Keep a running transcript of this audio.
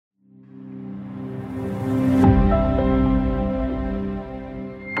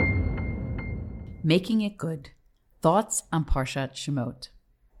Making It Good. Thoughts on Parshat Shemot.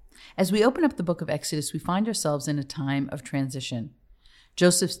 As we open up the book of Exodus, we find ourselves in a time of transition.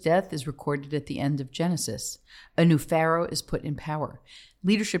 Joseph's death is recorded at the end of Genesis. A new Pharaoh is put in power.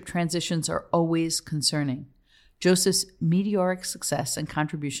 Leadership transitions are always concerning. Joseph's meteoric success and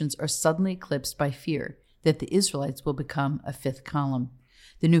contributions are suddenly eclipsed by fear that the Israelites will become a fifth column.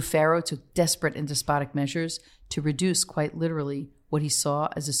 The new Pharaoh took desperate and despotic measures to reduce, quite literally, what he saw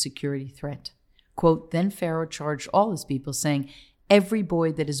as a security threat. Quote, "Then Pharaoh charged all his people, saying, 'Every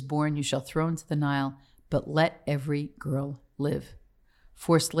boy that is born you shall throw into the Nile, but let every girl live.'"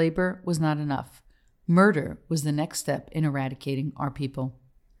 Forced labor was not enough. Murder was the next step in eradicating our people.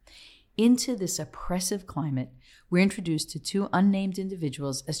 Into this oppressive climate, we're introduced to two unnamed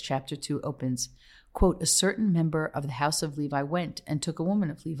individuals as chapter 2 opens. Quote, "A certain member of the house of Levi went and took a woman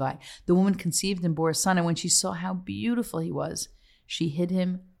of Levi. The woman conceived and bore a son, and when she saw how beautiful he was, she hid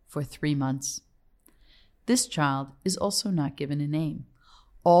him for 3 months." This child is also not given a name.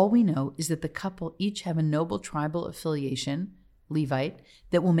 All we know is that the couple each have a noble tribal affiliation, Levite,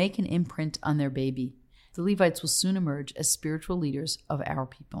 that will make an imprint on their baby. The Levites will soon emerge as spiritual leaders of our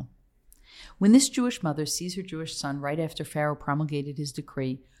people. When this Jewish mother sees her Jewish son right after Pharaoh promulgated his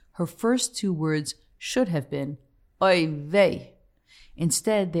decree, her first 2 words should have been, "Oy vey."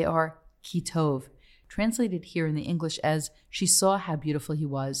 Instead, they are ki tov, translated here in the English as, "she saw how beautiful he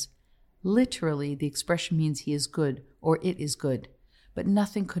was." Literally, the expression means he is good, or it is good. But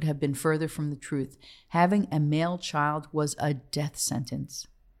nothing could have been further from the truth. Having a male child was a death sentence.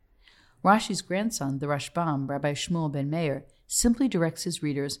 Rashi's grandson, the Rashbam, Rabbi Shmuel ben Meir, simply directs his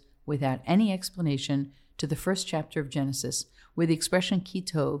readers, without any explanation, to the first chapter of Genesis, where the expression ki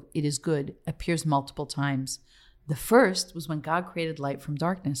tov, it is good, appears multiple times. The first was when God created light from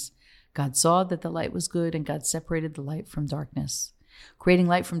darkness. God saw that the light was good, and God separated the light from darkness. Creating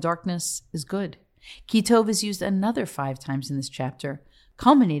light from darkness is good. Ki tov is used another 5 times in this chapter,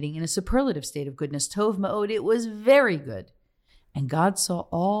 culminating in a superlative state of goodness. Tov ma'od, it was very good. And God saw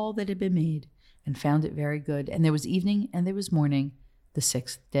all that had been made and found it very good. And there was evening and there was morning, the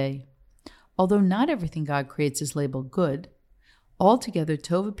 6th day. Although not everything God creates is labeled good, altogether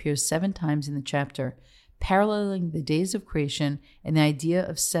Tov appears 7 times in the chapter, paralleling the days of creation and the idea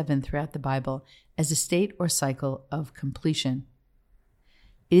of 7 throughout the Bible as a state or cycle of completion.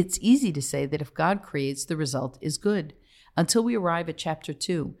 It's easy to say that if God creates, the result is good, until we arrive at chapter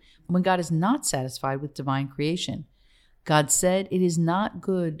 2, when God is not satisfied with divine creation. God said, "It is not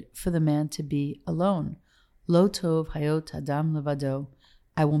good for the man to be alone. Lo tov hayot adam levado.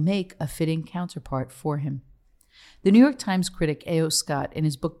 I will make a fitting counterpart for him." The New York Times critic A.O. Scott, in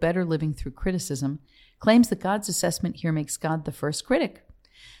his book Better Living Through Criticism, claims that God's assessment here makes God the first critic.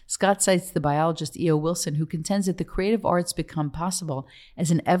 Scott cites the biologist E.O. Wilson, who contends that the creative arts become possible as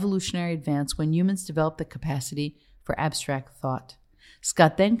an evolutionary advance when humans develop the capacity for abstract thought.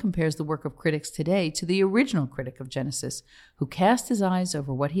 Scott then compares the work of critics today to the original critic of Genesis, who cast his eyes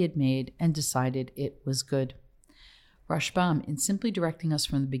over what he had made and decided it was good. Rashbam, in simply directing us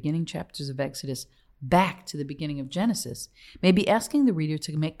from the beginning chapters of Exodus back to the beginning of Genesis, may be asking the reader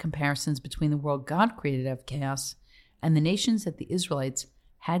to make comparisons between the world God created out of chaos and the nations that the Israelites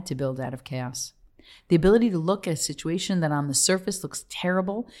had to build out of chaos. The ability to look at a situation that on the surface looks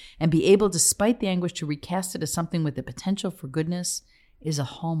terrible and be able, despite the anguish, to recast it as something with the potential for goodness is a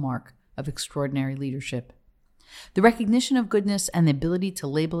hallmark of extraordinary leadership. The recognition of goodness and the ability to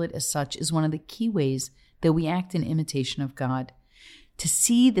label it as such is one of the key ways that we act in imitation of God. To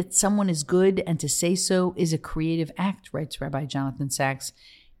see that someone is good and to say so is a creative act, writes Rabbi Jonathan Sachs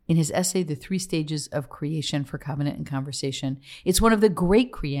in his essay, The 3 Stages of Creation for Covenant and Conversation. It's one of the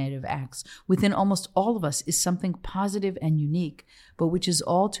great creative acts. Within almost all of us is something positive and unique, but which is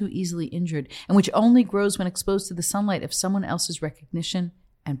all too easily injured, and which only grows when exposed to the sunlight of someone else's recognition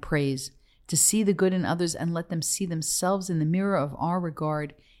and praise. To see the good in others and let them see themselves in the mirror of our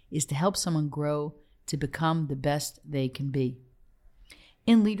regard is to help someone grow to become the best they can be.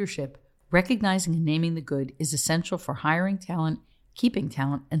 In leadership, recognizing and naming the good is essential for hiring talent, keeping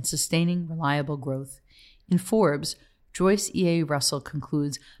talent, and sustaining reliable growth. In Forbes, Joyce E.A. Russell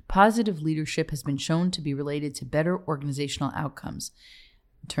concludes, positive leadership has been shown to be related to better organizational outcomes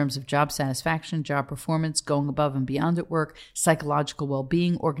in terms of job satisfaction, job performance, going above and beyond at work, psychological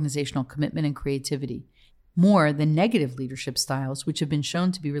well-being, organizational commitment, and creativity, more than negative leadership styles, which have been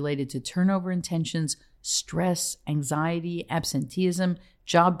shown to be related to turnover intentions, stress, anxiety, absenteeism,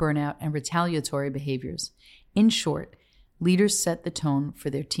 job burnout, and retaliatory behaviors. In short, leaders set the tone for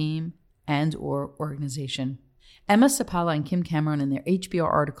their team and or organization. Emma Sapala and Kim Cameron, in their HBR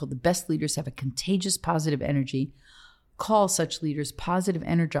article, "The Best Leaders Have a Contagious Positive Energy," call such leaders positive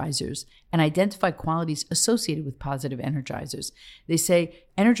energizers and identify qualities associated with positive energizers. They say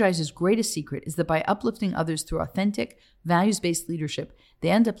energizers' greatest secret is that by uplifting others through authentic, values-based leadership,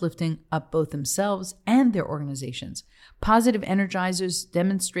 they end up lifting up both themselves and their organizations. Positive energizers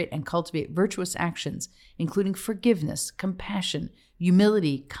demonstrate and cultivate virtuous actions, including forgiveness, compassion,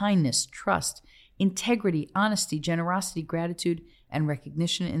 humility, kindness, trust, integrity, honesty, generosity, gratitude, and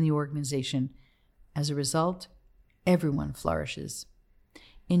recognition in the organization. As a result, everyone flourishes.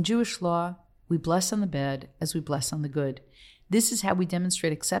 In Jewish law, we bless on the bad as we bless on the good. This is how we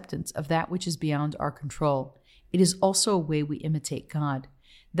demonstrate acceptance of that which is beyond our control. It is also a way we imitate God.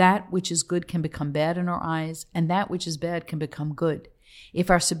 That which is good can become bad in our eyes, and that which is bad can become good. If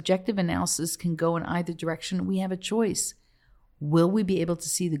our subjective analysis can go in either direction, we have a choice. Will we be able to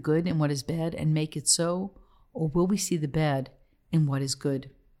see the good in what is bad and make it so, or will we see the bad in what is good?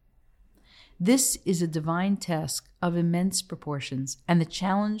 This is a divine task of immense proportions and the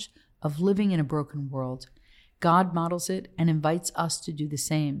challenge of living in a broken world. God models it and invites us to do the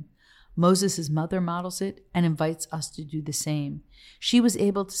same. Moses' mother models it and invites us to do the same. She was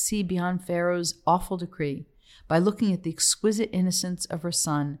able to see beyond Pharaoh's awful decree by looking at the exquisite innocence of her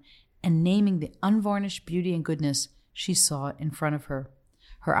son and naming the unvarnished beauty and goodness she saw in front of her.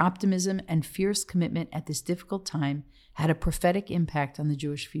 Her optimism and fierce commitment at this difficult time had a prophetic impact on the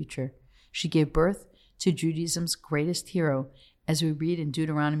Jewish future. She gave birth to Judaism's greatest hero, as we read in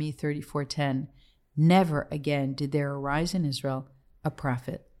Deuteronomy 34:10. Never again did there arise in Israel a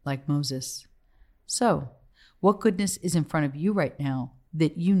prophet like Moses. So, what goodness is in front of you right now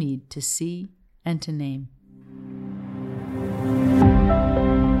that you need to see and to name?